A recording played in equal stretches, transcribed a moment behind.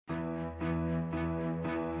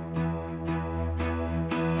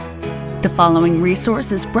The following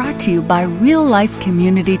resource is brought to you by Real Life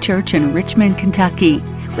Community Church in Richmond, Kentucky.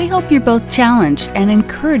 We hope you're both challenged and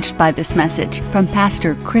encouraged by this message from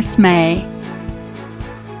Pastor Chris May.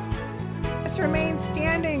 Let's remain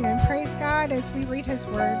standing and praise God as we read His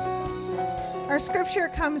Word. Our scripture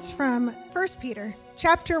comes from 1 Peter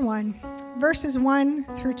chapter 1, verses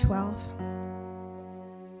 1 through 12.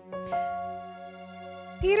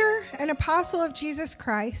 Peter, an apostle of Jesus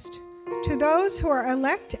Christ, to those who are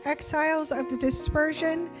elect exiles of the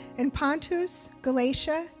dispersion in Pontus,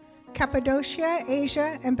 Galatia, Cappadocia,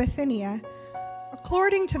 Asia, and Bithynia,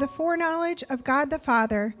 according to the foreknowledge of God the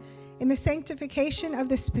Father, in the sanctification of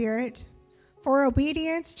the Spirit, for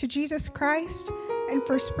obedience to Jesus Christ, and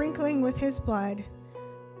for sprinkling with His blood,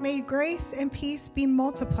 may grace and peace be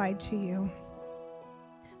multiplied to you.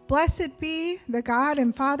 Blessed be the God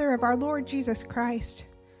and Father of our Lord Jesus Christ.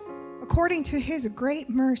 According to His great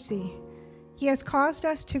mercy, He has caused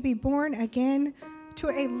us to be born again to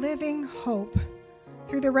a living hope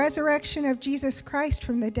through the resurrection of Jesus Christ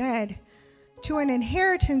from the dead, to an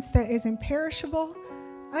inheritance that is imperishable,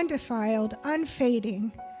 undefiled,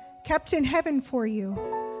 unfading, kept in heaven for you,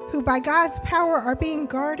 who by God's power are being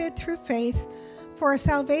guarded through faith for a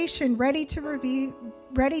salvation ready to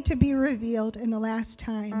be revealed in the last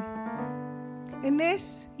time. In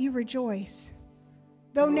this you rejoice,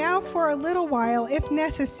 though now for a little while, if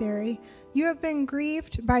necessary, you have been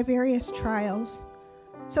grieved by various trials,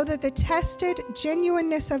 so that the tested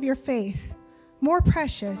genuineness of your faith, more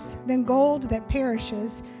precious than gold that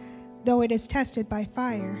perishes, though it is tested by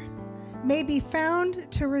fire, may be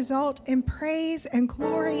found to result in praise and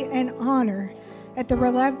glory and honor at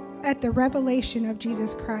the revelation of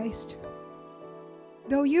Jesus Christ.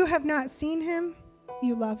 Though you have not seen Him,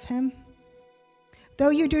 you love Him. Though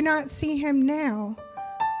you do not see Him now,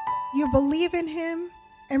 you believe in Him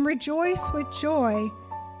and rejoice with joy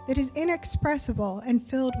that is inexpressible and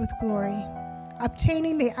filled with glory,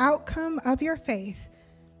 obtaining the outcome of your faith,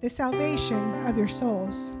 the salvation of your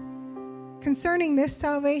souls. Concerning this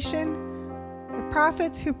salvation, the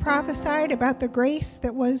prophets who prophesied about the grace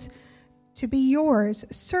that was to be yours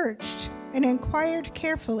searched and inquired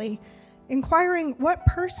carefully, inquiring what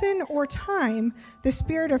person or time the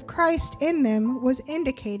Spirit of Christ in them was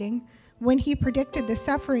indicating when He predicted the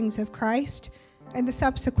sufferings of Christ and the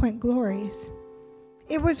subsequent glories.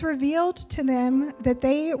 It was revealed to them that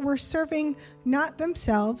they were serving not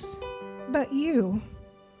themselves, but you,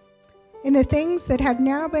 in the things that have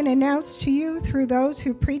now been announced to you through those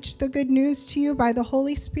who preach the good news to you by the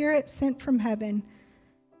Holy Spirit sent from heaven,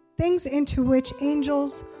 things into which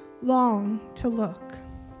angels long to look.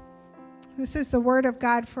 This is the word of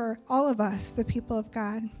God for all of us, the people of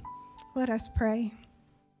God. Let us pray.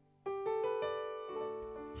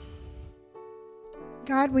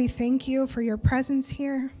 God, we thank you for your presence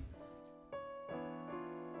here.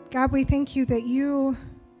 God, we thank you that you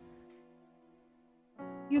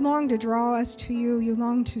long to draw us to you. You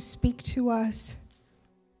long to speak to us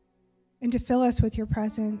and to fill us with your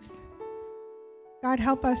presence. God,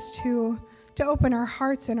 help us to open our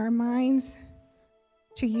hearts and our minds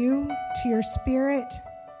to you, to your Spirit.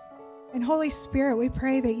 And Holy Spirit, we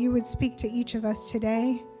pray that you would speak to each of us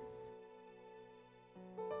today.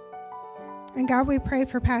 And God, we pray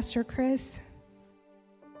for Pastor Chris.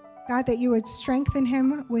 God, that you would strengthen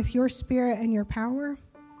him with your Spirit and your power,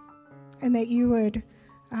 and that you would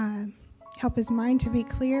help his mind to be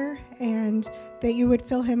clear, and that you would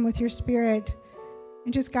fill him with your Spirit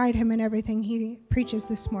and just guide him in everything he preaches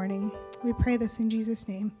this morning. We pray this in Jesus'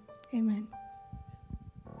 name. Amen.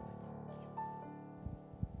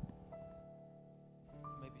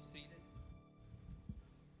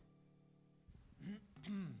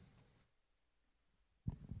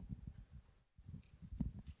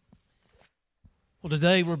 Well,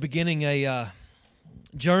 today we're beginning a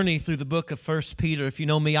journey through the book of 1 Peter. If you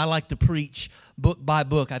know me, I like to preach book by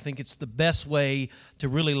book. I think it's the best way to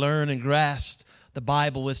really learn and grasp the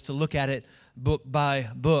Bible is to look at it book by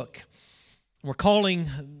book. We're calling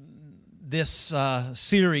this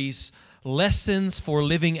series Lessons for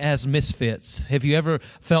Living as Misfits. Have you ever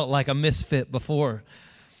felt like a misfit before?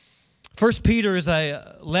 1 Peter is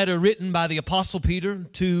a letter written by the Apostle Peter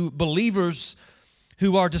to believers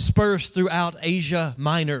who are dispersed throughout Asia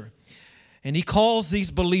Minor. And he calls these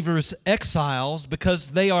believers exiles because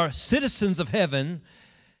they are citizens of heaven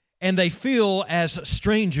and they feel as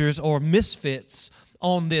strangers or misfits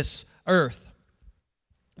on this earth.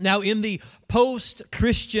 Now, in the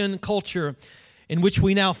post-Christian culture in which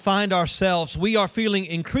we now find ourselves, we are feeling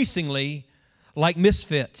increasingly like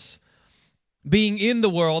misfits, being in the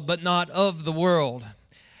world but not of the world.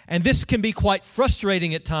 And this can be quite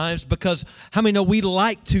frustrating at times because how many know we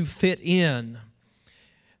like to fit in?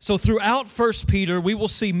 So throughout 1 Peter, we will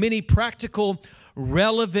see many practical,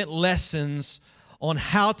 relevant lessons on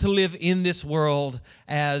how to live in this world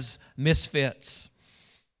as misfits.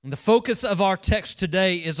 And the focus of our text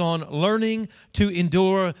today is on learning to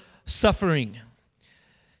endure suffering.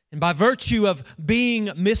 And by virtue of being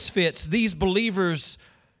misfits, these believers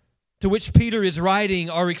to which Peter is writing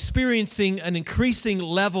are experiencing an increasing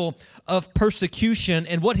level of persecution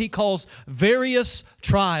and what he calls various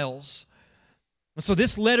trials. And so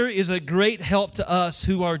this letter is a great help to us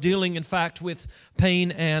who are dealing, in fact, with pain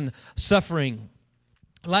and suffering.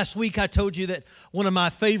 Last week I told you that one of my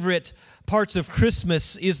favorite parts of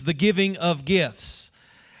Christmas is the giving of gifts.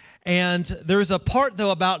 And there's a part,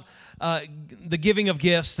 though, about the giving of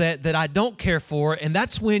gifts that I don't care for, and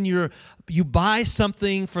that's when you buy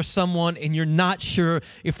something for someone and you're not sure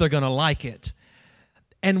if they're going to like it.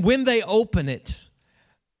 And when they open it,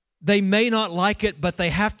 they may not like it, but they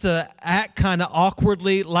have to act kind of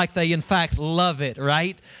awkwardly like they, in fact, love it,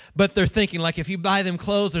 right? But they're thinking, like, if you buy them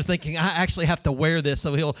clothes, they're thinking, I actually have to wear this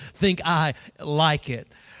so he'll think I like it,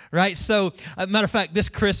 right? So, matter of fact, this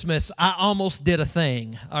Christmas, I almost did a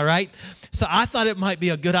thing, all right? So I thought it might be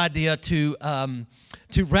a good idea to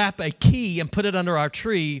wrap a key and put it under our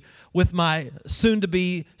tree with my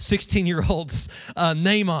soon-to-be 16-year-old's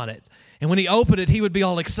name on it. And when he opened it, he would be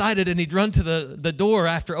all excited, and he'd run to the door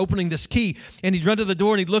after opening this key, and he'd run to the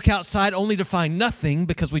door, and he'd look outside only to find nothing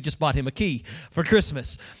because we just bought him a key for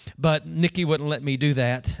Christmas. But Nikki wouldn't let me do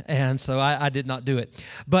that, and so I did not do it.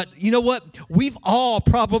 But you know what? We've all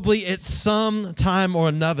probably at some time or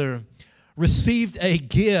another received a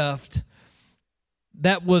gift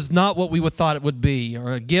that was not what we would thought it would be,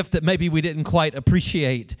 or a gift that maybe we didn't quite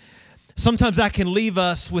appreciate. Sometimes that can leave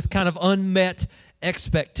us with kind of unmet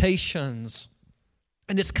expectations.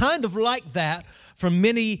 And it's kind of like that for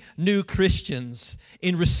many new Christians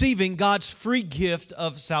in receiving God's free gift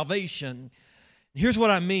of salvation. Here's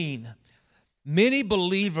what I mean. Many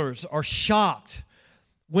believers are shocked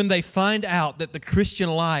when they find out that the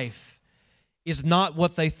Christian life is not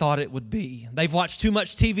what they thought it would be. They've watched too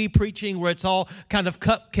much TV preaching where it's all kind of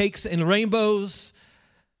cupcakes and rainbows,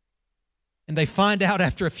 and they find out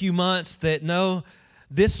after a few months that no,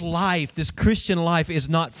 this life, this Christian life, is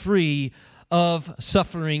not free of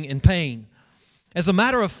suffering and pain. As a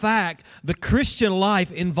matter of fact, the Christian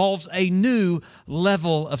life involves a new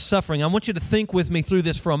level of suffering. I want you to think with me through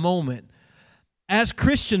this for a moment. As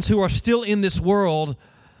Christians who are still in this world,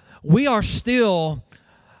 we are still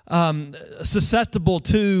susceptible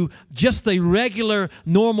to just the regular,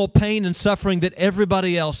 normal pain and suffering that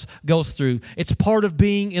everybody else goes through. It's part of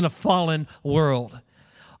being in a fallen world.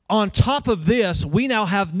 On top of this, we now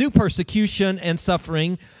have new persecution and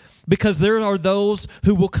suffering because there are those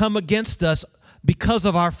who will come against us because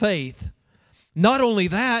of our faith. Not only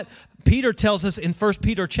that, Peter tells us in 1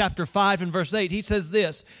 Peter chapter 5 and verse 8, he says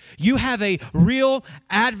this, you have a real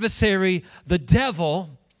adversary, the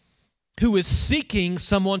devil, who is seeking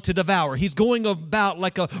someone to devour. He's going about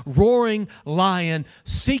like a roaring lion,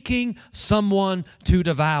 seeking someone to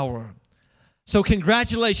devour. So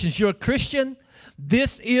congratulations, you're a Christian.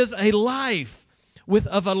 This is a life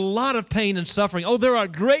of a lot of pain and suffering. Oh, there are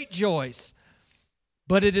great joys,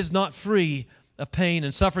 but it is not free of pain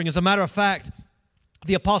and suffering. As a matter of fact,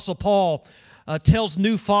 the Apostle Paul tells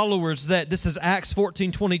new followers that, this is Acts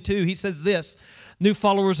 14:22, he says this, new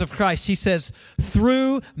followers of Christ, he says,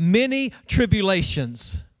 through many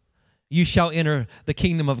tribulations you shall enter the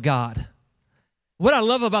kingdom of God. What I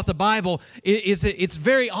love about the Bible is it's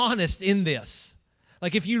very honest in this.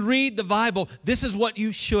 Like if you read the Bible, this is what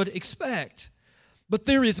you should expect. But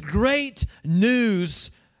there is great news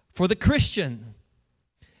for the Christian.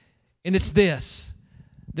 And it's this,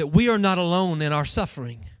 that we are not alone in our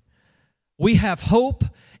suffering. We have hope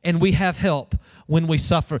and we have help when we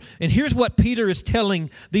suffer. And here's what Peter is telling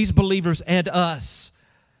these believers and us.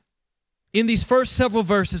 In these first several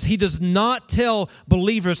verses, he does not tell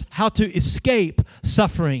believers how to escape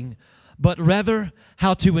suffering, but rather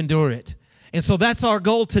how to endure it. And so that's our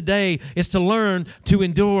goal today, is to learn to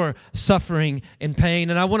endure suffering and pain.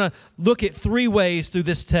 And I want to look at 3 ways through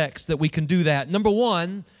this text that we can do that. Number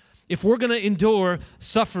 1, if we're going to endure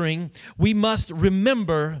suffering, we must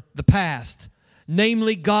remember the past,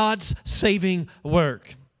 namely God's saving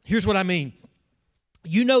work. Here's what I mean.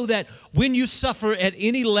 You know that when you suffer at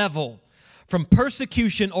any level, from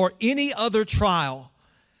persecution or any other trial,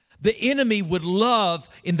 the enemy would love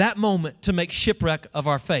in that moment to make shipwreck of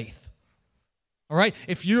our faith. All right?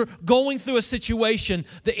 If you're going through a situation,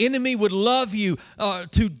 the enemy would love you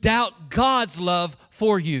to doubt God's love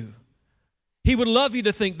for you. He would love you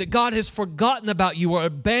to think that God has forgotten about you or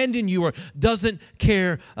abandoned you or doesn't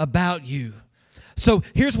care about you. So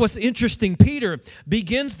here's what's interesting. Peter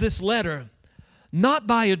begins this letter not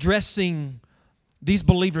by addressing these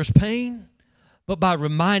believers' pain, but by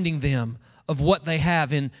reminding them of what they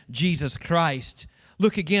have in Jesus Christ.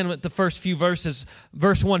 Look again at the first few verses.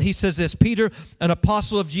 Verse 1, he says this, Peter, an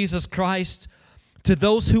apostle of Jesus Christ, to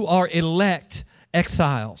those who are elect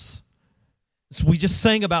exiles. So we just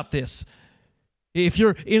sang about this. If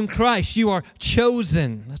you're in Christ, you are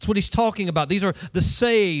chosen. That's what he's talking about. These are the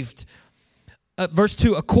saved. Verse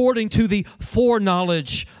 2, according to the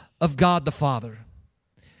foreknowledge of God the Father.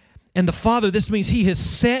 And the Father, this means He has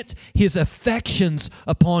set His affections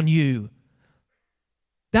upon you.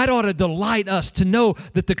 That ought to delight us to know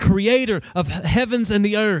that the Creator of heavens and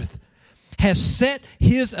the earth has set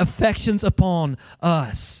His affections upon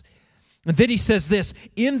us. And then he says this,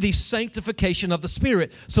 in the sanctification of the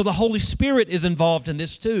Spirit. So the Holy Spirit is involved in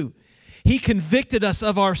this too. He convicted us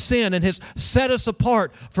of our sin and has set us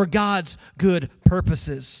apart for God's good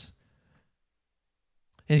purposes.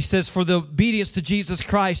 And he says, for the obedience to Jesus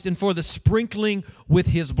Christ and for the sprinkling with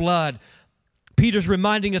His blood. Peter's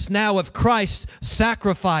reminding us now of Christ's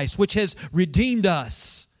sacrifice, which has redeemed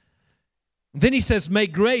us. Then he says, may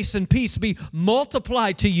grace and peace be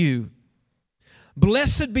multiplied to you.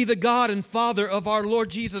 Blessed be the God and Father of our Lord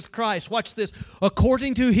Jesus Christ. Watch this.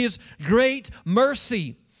 According to His great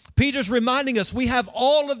mercy. Peter's reminding us we have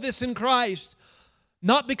all of this in Christ.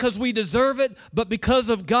 Not because we deserve it, but because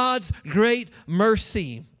of God's great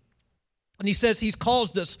mercy. And he says He's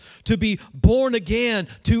caused us to be born again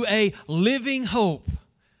to a living hope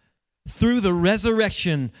through the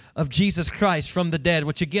resurrection of Jesus Christ from the dead,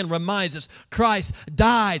 which again reminds us Christ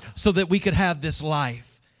died so that we could have this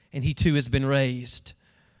life. And He too has been raised.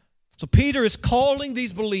 So Peter is calling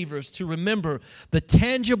these believers to remember the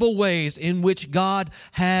tangible ways in which God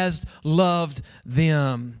has loved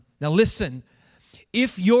them. Now listen,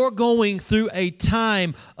 if you're going through a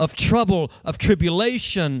time of trouble, of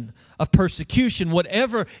tribulation, of persecution,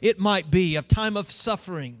 whatever it might be, a time of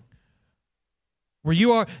suffering, where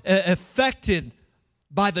you are affected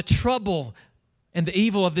by the trouble and the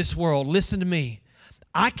evil of this world, listen to me.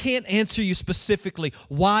 I can't answer you specifically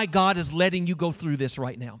why God is letting you go through this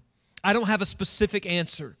right now. I don't have a specific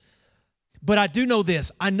answer. But I do know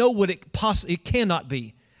this. I know what it cannot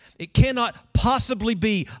be. It cannot possibly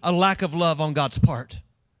be a lack of love on God's part.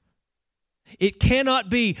 It cannot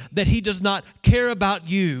be that He does not care about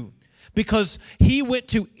you, because He went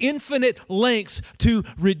to infinite lengths to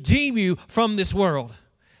redeem you from this world,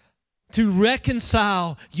 to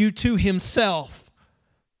reconcile you to Himself.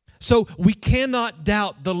 So we cannot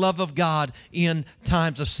doubt the love of God in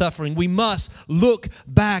times of suffering. We must look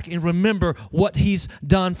back and remember what He's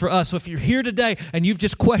done for us. So if you're here today and you've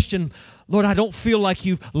just questioned, Lord, I don't feel like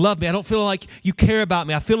you love me. I don't feel like you care about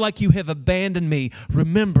me. I feel like you have abandoned me.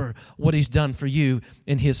 Remember what He's done for you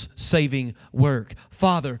in His saving work.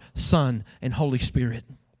 Father, Son, and Holy Spirit.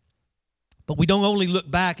 But we don't only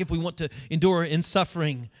look back if we want to endure in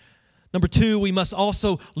suffering. Number 2, we must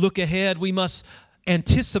also look ahead. We must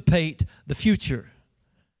anticipate the future.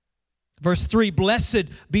 Verse 3, blessed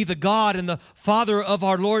be the God and the Father of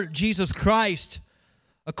our Lord Jesus Christ.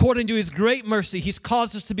 According to His great mercy, He's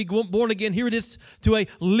caused us to be born again. Here it is, to a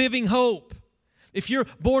living hope. If you're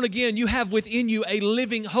born again, you have within you a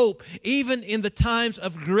living hope, even in the times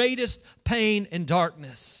of greatest pain and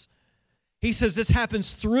darkness. He says this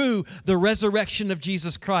happens through the resurrection of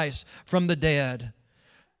Jesus Christ from the dead,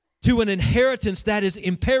 to an inheritance that is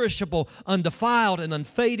imperishable, undefiled, and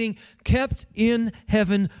unfading, kept in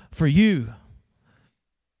heaven for you.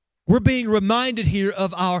 We're being reminded here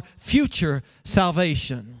of our future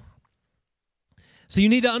salvation. So you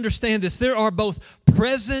need to understand this. There are both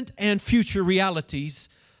present and future realities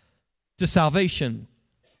to salvation.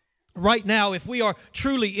 Right now, if we are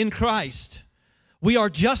truly in Christ, we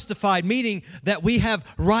are justified, meaning that we have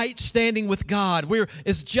right standing with God. We're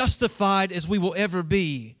as justified as we will ever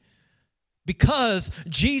be, because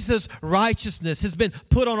Jesus' righteousness has been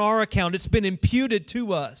put on our account. It's been imputed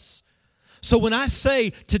to us. So when I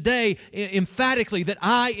say today emphatically that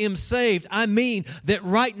I am saved, I mean that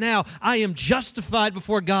right now I am justified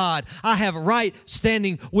before God. I have right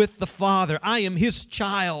standing with the Father. I am His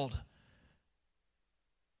child.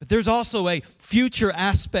 But there's also a future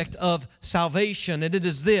aspect of salvation, and it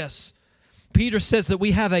is this. Peter says that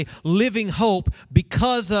we have a living hope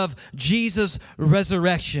because of Jesus'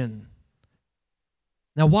 resurrection.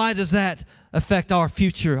 Now, why does that affect our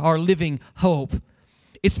future, our living hope?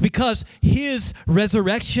 It's because His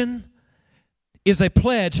resurrection is a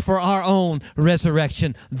pledge for our own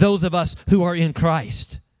resurrection, those of us who are in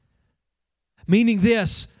Christ. Meaning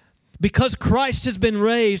this, because Christ has been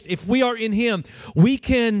raised, if we are in Him, we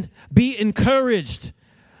can be encouraged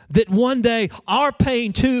that one day our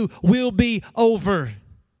pain too will be over.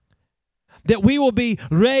 That we will be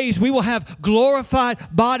raised, we will have glorified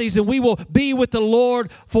bodies, and we will be with the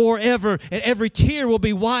Lord forever. And every tear will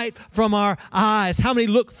be wiped from our eyes. How many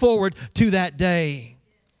look forward to that day?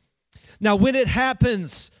 Now, when it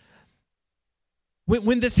happens,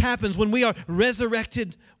 when this happens, when we are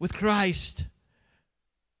resurrected with Christ,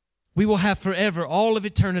 we will have forever, all of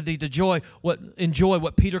eternity, to enjoy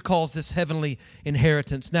what Peter calls this heavenly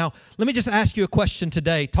inheritance. Now, let me just ask you a question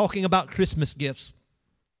today, talking about Christmas gifts.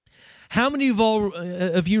 How many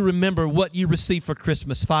of you remember what you received for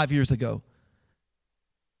Christmas 5 years ago?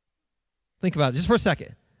 Think about it just for a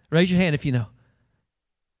second. Raise your hand if you know.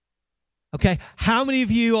 Okay, how many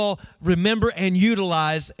of you all remember and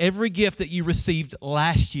utilize every gift that you received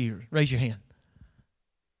last year? Raise your hand.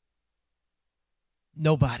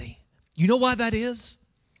 Nobody. You know why that is?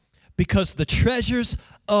 Because the treasures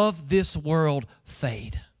of this world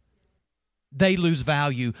fade. They lose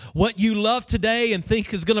value. What you love today and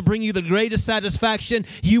think is going to bring you the greatest satisfaction,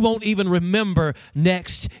 you won't even remember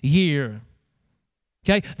next year.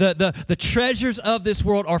 Okay? The treasures of this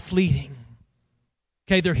world are fleeting.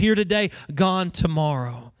 Okay, they're here today, gone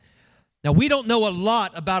tomorrow. Now, we don't know a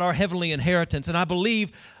lot about our heavenly inheritance, and I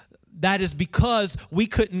believe that is because we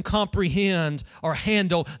couldn't comprehend or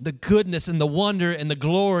handle the goodness and the wonder and the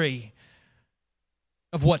glory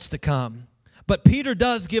of what's to come. But Peter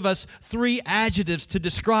does give us 3 adjectives to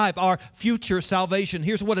describe our future salvation.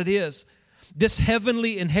 Here's what it is. This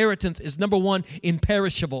heavenly inheritance is, number 1,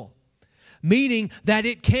 imperishable, meaning that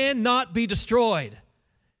it cannot be destroyed.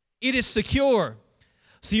 It is secure.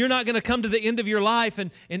 So you're not going to come to the end of your life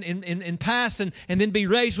and pass and then be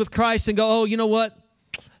raised with Christ and go, oh, you know what?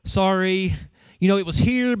 Sorry. You know, it was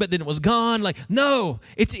here, but then it was gone. No,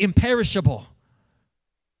 it's imperishable.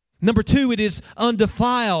 Number 2, it is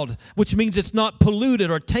undefiled, which means it's not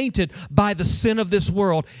polluted or tainted by the sin of this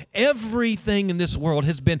world. Everything in this world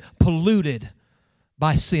has been polluted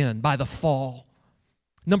by sin, by the fall.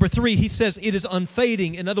 Number 3, he says it is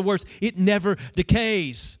unfading. In other words, it never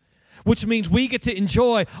decays, which means we get to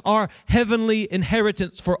enjoy our heavenly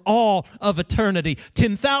inheritance for all of eternity.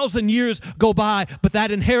 10,000 years go by, but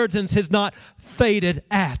that inheritance has not faded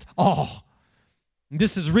at all.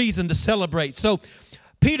 This is reason to celebrate. So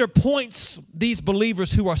Peter points these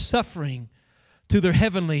believers who are suffering to their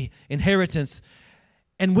heavenly inheritance.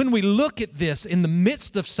 And when we look at this in the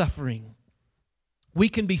midst of suffering, we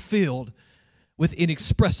can be filled with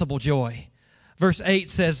inexpressible joy. Verse 8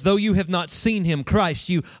 says, though you have not seen him, Christ,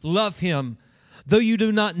 you love him. Though you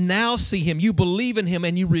do not now see him, you believe in him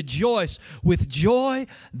and you rejoice with joy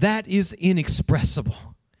that is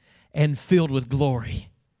inexpressible and filled with glory.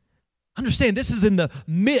 Understand, this is in the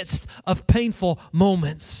midst of painful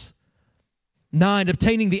moments. 9,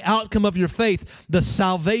 obtaining the outcome of your faith, the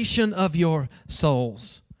salvation of your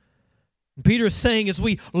souls. Peter is saying as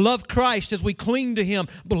we love Christ, as we cling to him,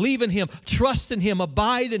 believe in him, trust in him,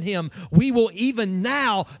 abide in him, we will even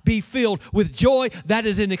now be filled with joy that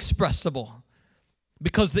is inexpressible,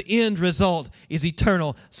 because the end result is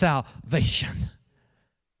eternal salvation.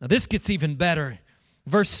 Now this gets even better.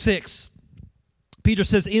 Verse 6, Peter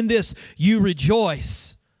says, in this you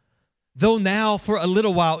rejoice, though now for a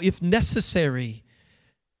little while, if necessary,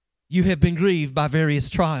 you have been grieved by various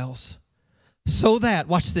trials. So that,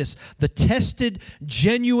 watch this, the tested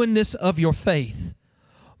genuineness of your faith,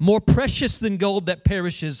 more precious than gold that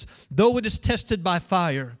perishes, though it is tested by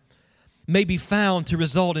fire, may be found to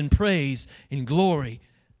result in praise, in glory,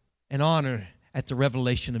 and honor at the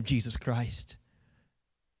revelation of Jesus Christ.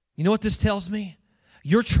 You know what this tells me?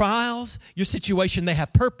 Your trials, your situation, they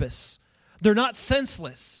have purpose. They're not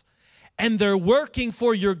senseless. And they're working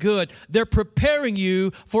for your good. They're preparing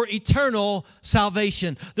you for eternal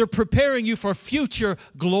salvation. They're preparing you for future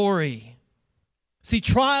glory. See,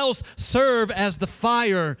 trials serve as the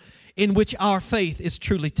fire in which our faith is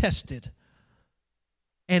truly tested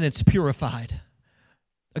and it's purified.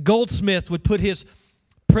 A goldsmith would put his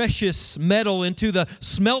precious metal into the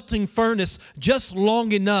smelting furnace just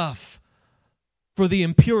long enough for the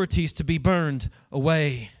impurities to be burned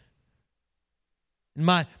away. In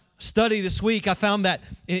my study this week, I found that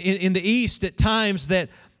in the East at times that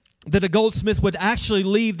a goldsmith would actually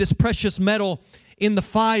leave this precious metal in the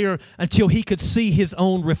fire until he could see his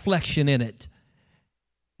own reflection in it.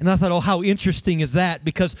 And I thought, oh, how interesting is that?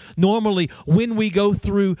 Because normally when we go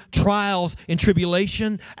through trials and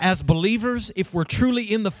tribulation as believers, if we're truly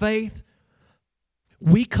in the faith,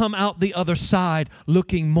 we come out the other side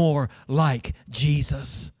looking more like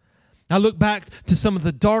Jesus. I look back to some of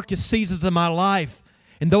the darkest seasons of my life,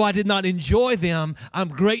 and though I did not enjoy them, I'm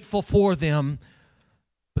grateful for them,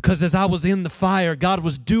 because as I was in the fire, God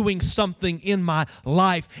was doing something in my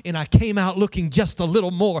life, and I came out looking just a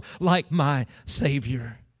little more like my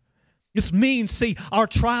Savior. This means, see, our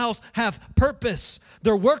trials have purpose.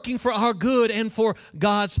 They're working for our good and for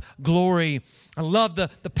God's glory. I love the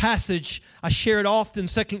passage. I share it often,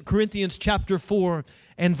 2 Corinthians chapter 4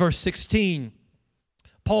 and verse 16.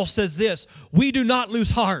 Paul says this, we do not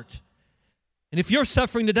lose heart. And if you're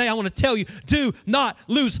suffering today, I want to tell you, do not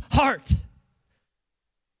lose heart.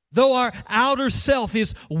 Though our outer self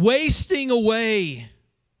is wasting away,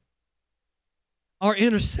 our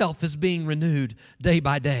inner self is being renewed day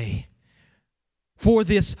by day. For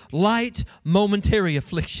this light momentary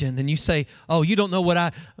affliction. And you say, oh, you don't know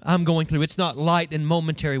what I'm going through. It's not light and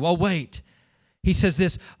momentary. Well, wait. He says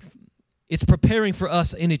this, it's preparing for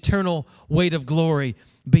us an eternal weight of glory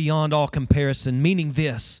beyond all comparison. Meaning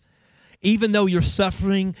this, even though your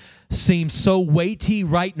suffering seems so weighty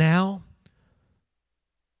right now,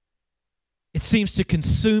 it seems to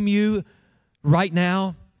consume you right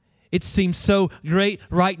now, it seems so great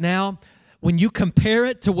right now, when you compare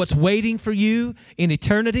it to what's waiting for you in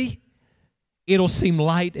eternity, it'll seem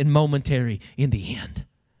light and momentary in the end.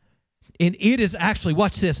 And it is actually,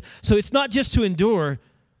 watch this, so it's not just to endure.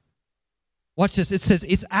 Watch this, it says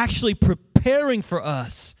it's actually preparing for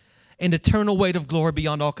us an eternal weight of glory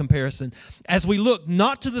beyond all comparison. As we look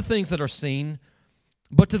not to the things that are seen,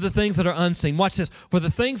 but to the things that are unseen. Watch this, for the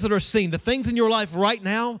things that are seen, the things in your life right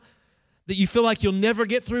now that you feel like you'll never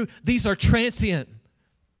get through, these are transient.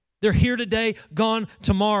 They're here today, gone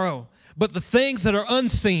tomorrow. But the things that are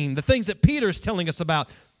unseen, the things that Peter is telling us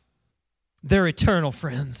about, they're eternal,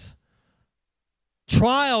 friends.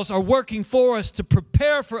 Trials are working for us to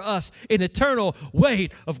prepare for us an eternal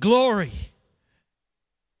weight of glory.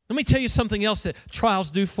 Let me tell you something else that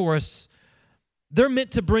trials do for us. They're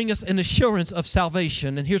meant to bring us an assurance of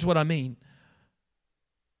salvation. And here's what I mean.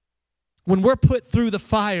 When we're put through the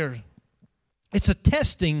fire, it's a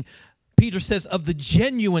testing, Peter says, of the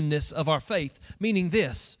genuineness of our faith. Meaning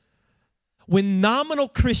this, when nominal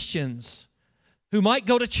Christians who might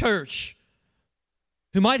go to church,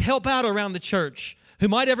 who might help out around the church, who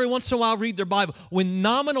might every once in a while read their Bible, when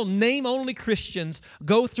nominal, name-only Christians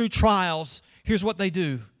go through trials, here's what they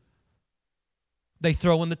do. They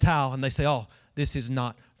throw in the towel and they say, oh, this is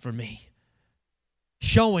not for me.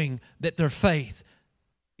 Showing that their faith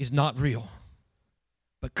is not real.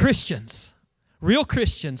 But Christians, real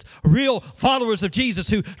followers of Jesus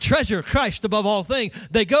who treasure Christ above all things,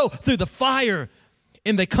 they go through the fire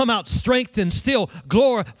and they come out strengthened, still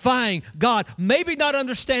glorifying God. Maybe not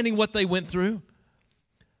understanding what they went through,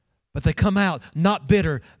 but they come out not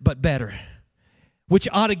bitter, but better. Which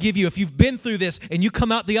ought to give you, if you've been through this and you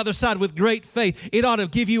come out the other side with great faith, it ought to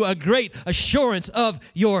give you a great assurance of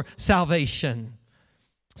your salvation.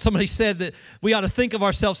 Somebody said that we ought to think of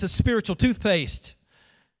ourselves as spiritual toothpaste.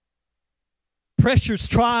 Pressures,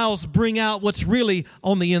 trials bring out what's really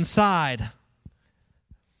on the inside.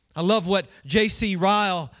 I love what J.C.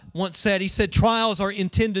 Ryle once said. He said, trials are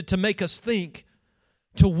intended to make us think,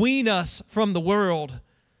 to wean us from the world,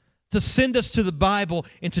 to send us to the Bible,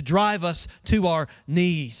 and to drive us to our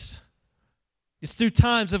knees. It's through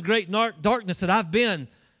times of great darkness that I've been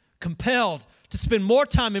compelled to spend more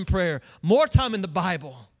time in prayer, more time in the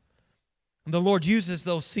Bible. And the Lord uses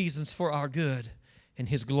those seasons for our good and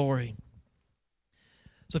His glory.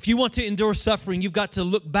 So if you want to endure suffering, you've got to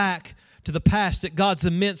look back to the past at God's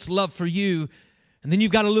immense love for you. And then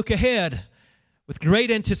you've got to look ahead with great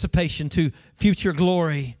anticipation to future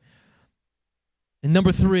glory. And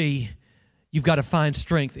number 3, you've got to find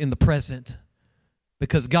strength in the present,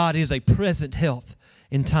 because God is a present help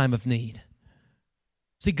in time of need.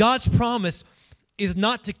 See, God's promise is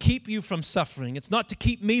not to keep you from suffering. It's not to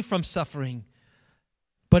keep me from suffering,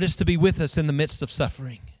 but it's to be with us in the midst of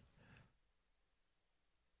suffering.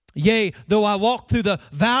 Yea, though I walk through the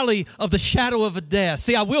valley of the shadow of death.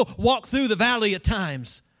 See, I will walk through the valley at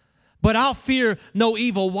times, but I'll fear no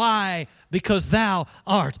evil. Why? Because thou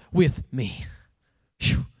art with me.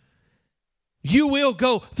 Whew. You will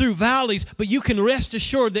go through valleys, but you can rest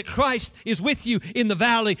assured that Christ is with you in the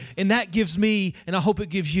valley, and that gives me, and I hope it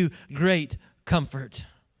gives you, great comfort.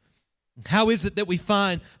 How is it that we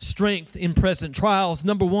find strength in present trials?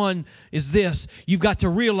 Number 1 is this. You've got to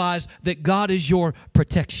realize that God is your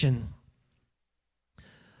protection.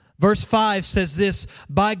 Verse 5 says this,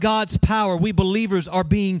 by God's power, we believers are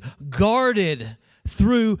being guarded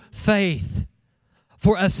through faith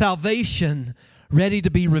for a salvation ready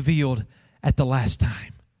to be revealed at the last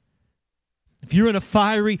time. If you're in a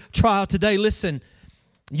fiery trial today, listen,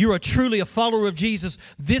 you are truly a follower of Jesus,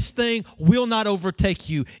 this thing will not overtake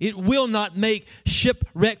you. It will not make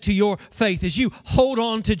shipwreck to your faith. As you hold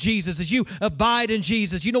on to Jesus, as you abide in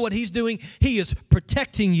Jesus, you know what He's doing? He is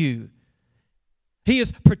protecting you. He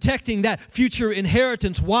is protecting that future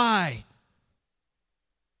inheritance. Why?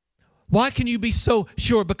 Why can you be so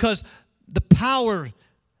sure? Because the power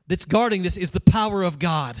that's guarding this is the power of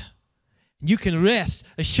God. You can rest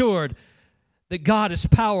assured that God is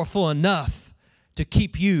powerful enough to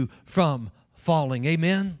keep you from falling.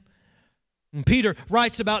 Amen? And Peter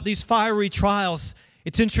writes about these fiery trials.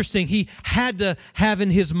 It's interesting. He had to have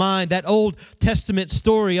in his mind that Old Testament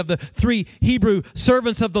story of the 3 Hebrew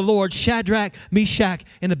servants of the Lord, Shadrach, Meshach,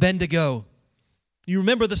 and Abednego. You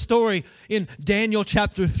remember the story in Daniel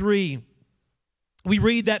chapter 3. We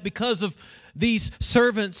read that because of these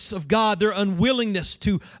servants of God, their unwillingness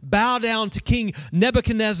to bow down to King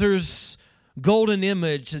Nebuchadnezzar's golden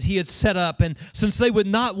image that he had set up, and since they would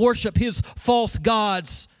not worship his false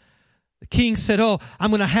gods, the king said, "Oh,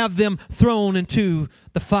 I'm going to have them thrown into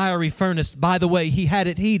the fiery furnace." By the way, he had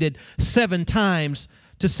it heated 7 times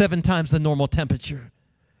to 7 times the normal temperature.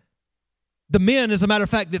 The men, as a matter of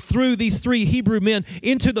fact, that threw these 3 Hebrew men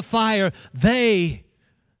into the fire, they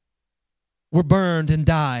were burned and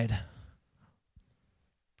died.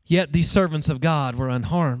 Yet these servants of God were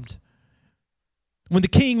unharmed. When the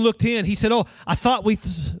king looked in, he said, "Oh, I thought we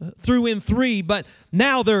threw in 3, but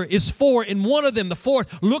now there is 4, and one of them, the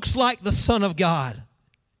 4th, looks like the Son of God."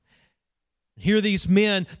 Here these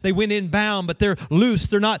men, they went in bound, but they're loose.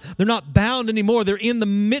 They're not bound anymore. They're in the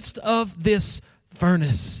midst of this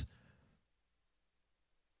furnace.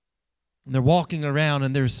 And they're walking around,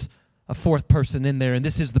 and there's a 4th person in there, and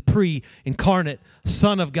this is the pre-incarnate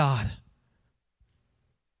Son of God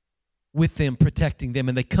with them, protecting them.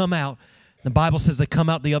 And they come out. The Bible says they come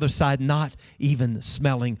out the other side not even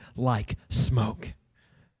smelling like smoke.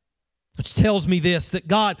 Which tells me this, that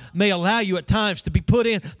God may allow you at times to be put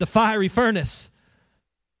in the fiery furnace.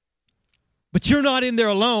 But you're not in there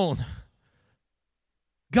alone.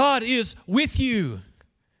 God is with you.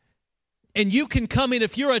 And you can come in,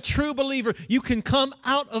 if you're a true believer, you can come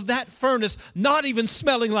out of that furnace not even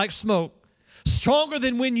smelling like smoke. Stronger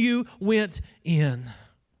than when you went in.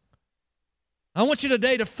 I want you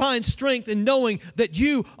today to find strength in knowing that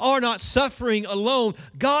you are not suffering alone.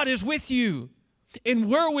 God is with you, and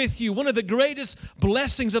we're with you. One of the greatest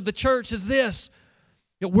blessings of the church is this,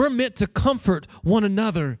 that we're meant to comfort one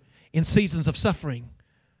another in seasons of suffering.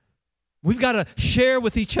 We've got to share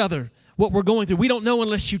with each other what we're going through. We don't know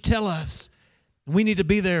unless you tell us. We need to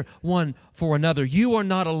be there one for another. You are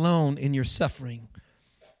not alone in your suffering.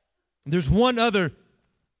 There's one other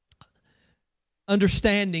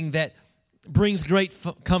understanding that brings great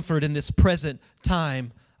comfort in this present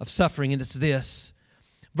time of suffering, and it's this.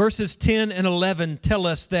 Verses 10 and 11 tell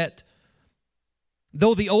us that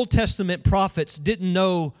though the Old Testament prophets didn't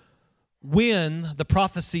know when the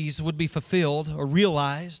prophecies would be fulfilled or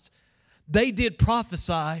realized, they did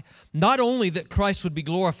prophesy not only that Christ would be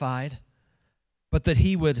glorified, but that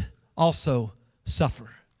He would also suffer.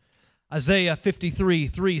 Isaiah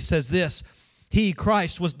 53:3 says this, "He,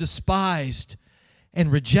 Christ, was despised and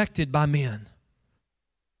rejected by men,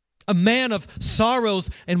 a man of sorrows,"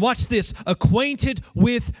 and watch this, "acquainted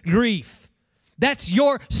with grief." That's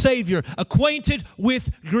your Savior, acquainted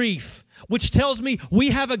with grief, which tells me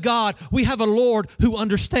we have a God, we have a Lord who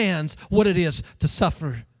understands what it is to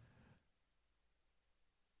suffer.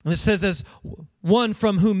 And it says, "As one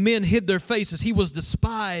from whom men hid their faces, He was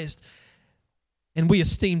despised, and we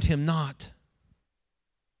esteemed Him not."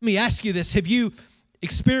 Let me ask you this, have you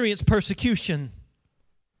experienced persecution?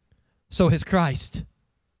 So has Christ.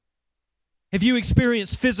 Have you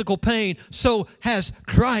experienced physical pain? So has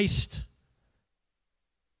Christ.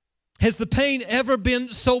 Has the pain ever been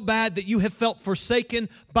so bad that you have felt forsaken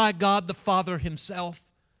by God the Father Himself?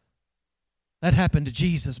 That happened to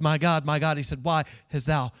Jesus. My God, He said, "Why hast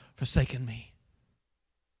thou forsaken me?"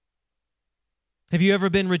 Have you ever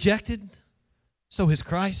been rejected? So has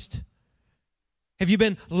Christ. Have you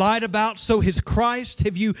been lied about? So has Christ.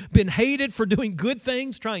 Have you been hated for doing good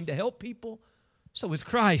things, trying to help people? So is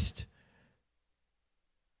Christ.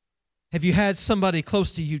 Have you had somebody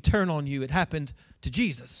close to you turn on you? It happened to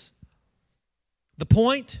Jesus. The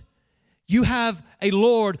point? You have a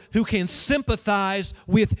Lord who can sympathize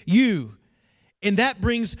with you. And that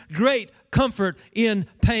brings great comfort in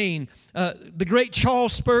pain. The great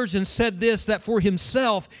Charles Spurgeon said this, that for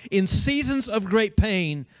himself, in seasons of great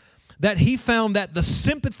pain, that he found that the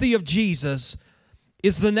sympathy of Jesus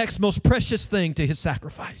is the next most precious thing to His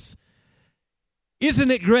sacrifice.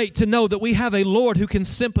 Isn't it great to know that we have a Lord who can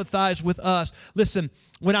sympathize with us? Listen,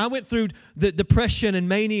 when I went through the depression and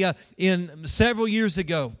mania several years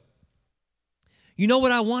ago, you know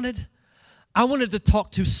what I wanted? I wanted to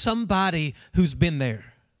talk to somebody who's been there.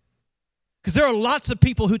 Because there are lots of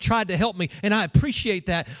people who tried to help me, and I appreciate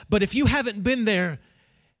that. But if you haven't been there,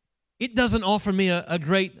 it doesn't offer me a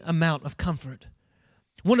great amount of comfort.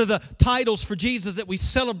 One of the titles for Jesus that we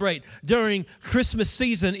celebrate during Christmas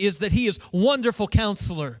season is that He is Wonderful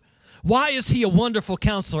Counselor. Why is He a wonderful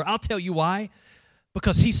counselor? I'll tell you why.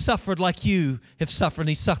 Because He suffered like you have suffered, and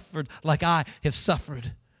He suffered like I have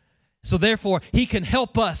suffered. So therefore, He can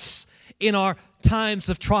help us in our times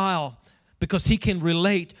of trial because He can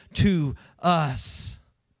relate to us.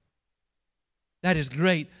 That is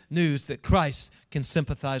great news that Christ can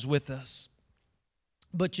sympathize with us.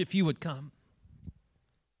 But if you would come.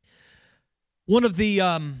 One of the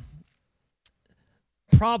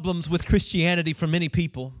problems with Christianity for many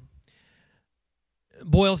people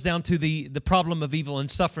boils down to the problem of evil and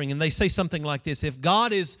suffering. And they say something like this: if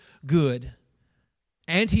God is good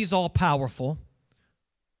and He's all-powerful,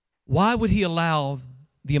 why would He allow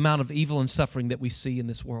the amount of evil and suffering that we see in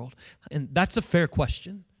this world? And that's a fair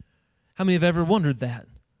question. How many have ever wondered that?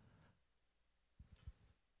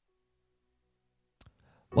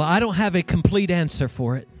 Well, I don't have a complete answer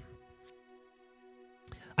for it.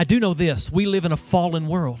 I do know this: we live in a fallen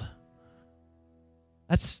world.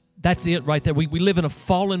 That's it right there. We live in a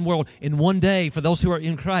fallen world. And one day, for those who are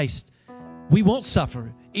in Christ, we won't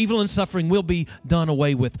suffer. Evil and suffering will be done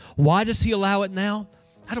away with. Why does He allow it now?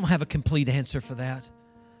 I don't have a complete answer for that.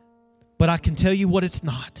 But I can tell you what it's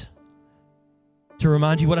not. To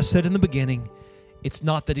remind you what I said in the beginning, it's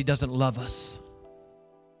not that He doesn't love us.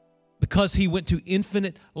 Because He went to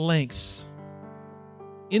infinite lengths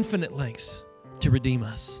to redeem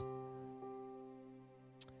us.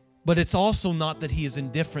 But it's also not that He is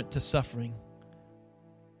indifferent to suffering,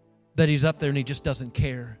 that He's up there and He just doesn't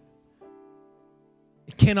care.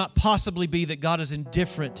 It cannot possibly be that God is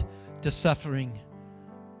indifferent to suffering,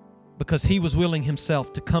 because He was willing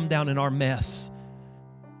Himself to come down in our mess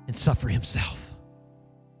and suffer Himself.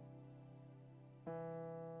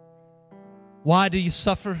 Why do you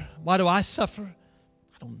suffer? Why do I suffer?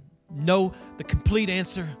 I don't know the complete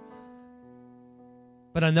answer.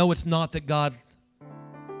 But I know it's not that God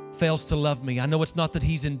fails to love me. I know it's not that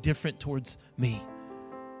He's indifferent towards me.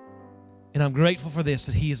 And I'm grateful for this,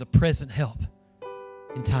 that He is a present help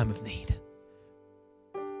in time of need.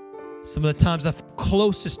 Some of the times I feel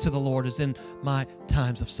closest to the Lord is in my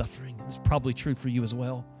times of suffering. It's probably true for you as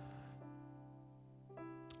well.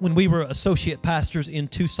 When we were associate pastors in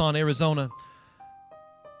Tucson, Arizona,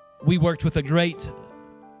 we worked with a great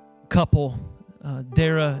couple,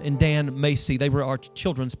 Dara and Dan Macy. They were our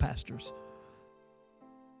children's pastors.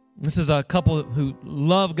 This is a couple who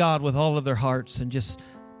love God with all of their hearts and just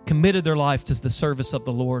committed their life to the service of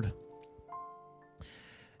the Lord.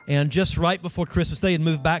 And just right before Christmas, they had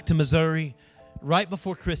moved back to Missouri. Right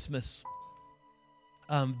before Christmas,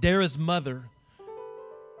 Dara's mother,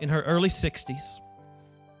 in her early 60s,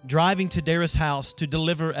 driving to Dara's house to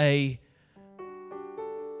deliver a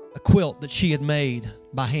quilt that she had made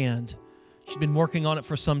by hand. She'd been working on it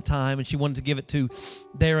for some time, and she wanted to give it to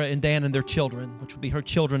Dara and Dan and their children, which would be her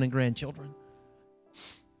children and grandchildren.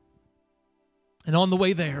 And on the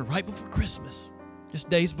way there, right before Christmas, just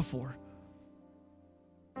days before,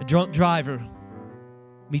 a drunk driver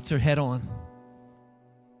meets her head on.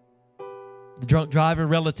 The drunk driver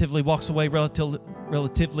walks away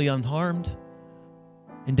relatively unharmed,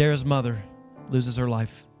 and Dara's mother loses her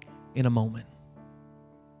life in a moment.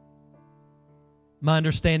 My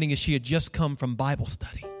understanding is she had just come from Bible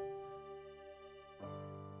study.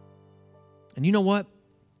 And you know what?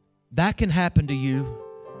 That can happen to you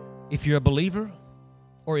if you're a believer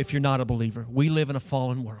or if you're not a believer. We live in a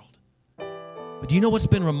fallen world. But do you know what's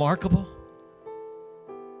been remarkable?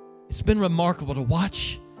 It's been remarkable to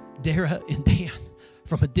watch Dara and Dan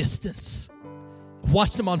from a distance. I've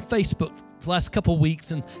watched them on Facebook the last couple of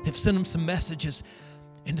weeks and have sent them some messages.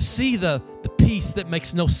 And to see the peace that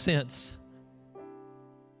makes no sense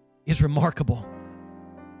is remarkable.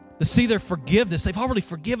 To see their forgiveness. They've already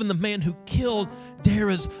forgiven the man who killed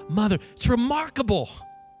Dara's mother. It's remarkable.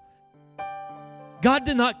 God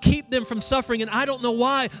did not keep them from suffering, and I don't know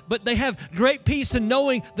why, but they have great peace in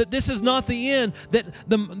knowing that this is not the end, that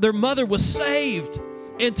their mother was saved,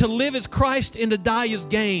 and to live as Christ and to die as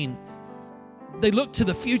gain. They look to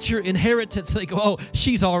the future inheritance, and they go, oh,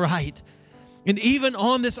 she's all right. And even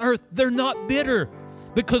on this earth, they're not bitter,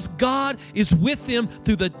 because God is with them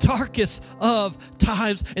through the darkest of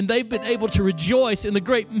times, and they've been able to rejoice in the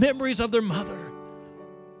great memories of their mother.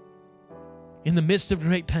 in the midst of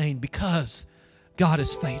great pain because God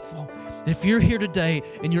is faithful. And if you're here today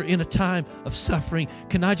and you're in a time of suffering,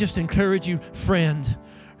 can I just encourage you, friend,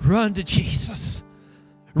 run to Jesus.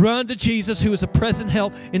 Run to Jesus, who is a present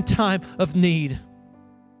help in time of need.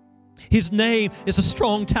 His name is a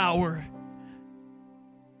strong tower.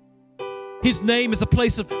 His name is a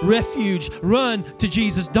place of refuge. Run to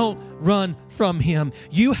Jesus. Don't run from Him.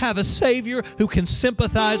 You have a Savior who can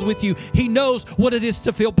sympathize with you. He knows what it is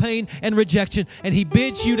to feel pain and rejection, and He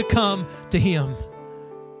bids you to come to Him.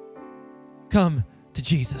 Come to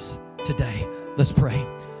Jesus today. Let's pray.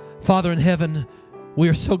 Father in heaven, we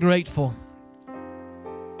are so grateful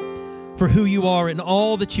for who You are and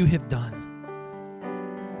all that You have done.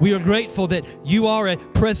 We are grateful that You are a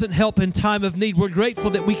present help in time of need. We're grateful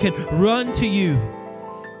that we can run to You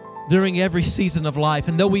during every season of life.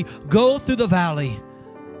 And though we go through the valley,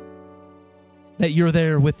 that You're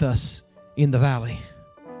there with us in the valley.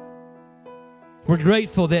 We're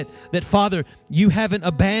grateful that Father, You haven't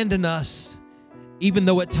abandoned us, even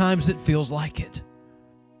though at times it feels like it.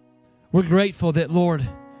 We're grateful that, Lord,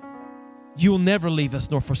 You will never leave us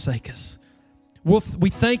nor forsake us. We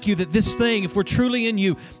thank You that this thing, if we're truly in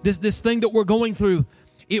You, this thing that we're going through,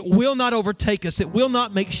 it will not overtake us. It will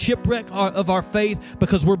not make shipwreck of our faith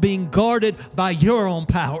because we're being guarded by Your own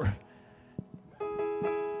power.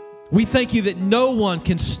 We thank You that no one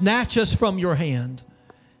can snatch us from Your hand.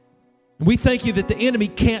 We thank You that the enemy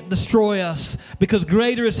can't destroy us because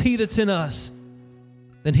greater is He that's in us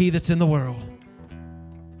than he that's in the world.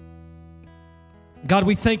 God,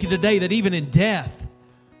 we thank You today that even in death,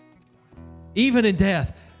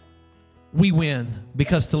 we win,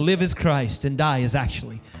 because to live is Christ and die is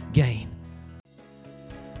actually gain.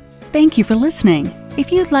 Thank you for listening.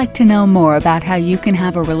 If you'd like to know more about how you can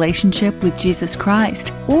have a relationship with Jesus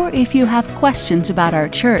Christ, or if you have questions about our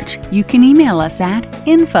church, you can email us at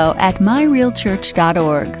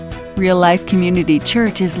info@myrealchurch.org. Real Life Community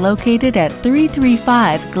Church is located at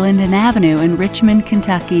 335 Glendon Avenue in Richmond,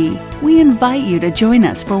 Kentucky. We invite you to join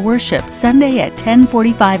us for worship Sunday at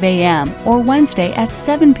 10:45 a.m. or Wednesday at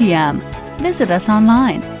 7 p.m. Visit us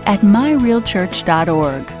online at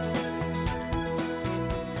myrealchurch.org.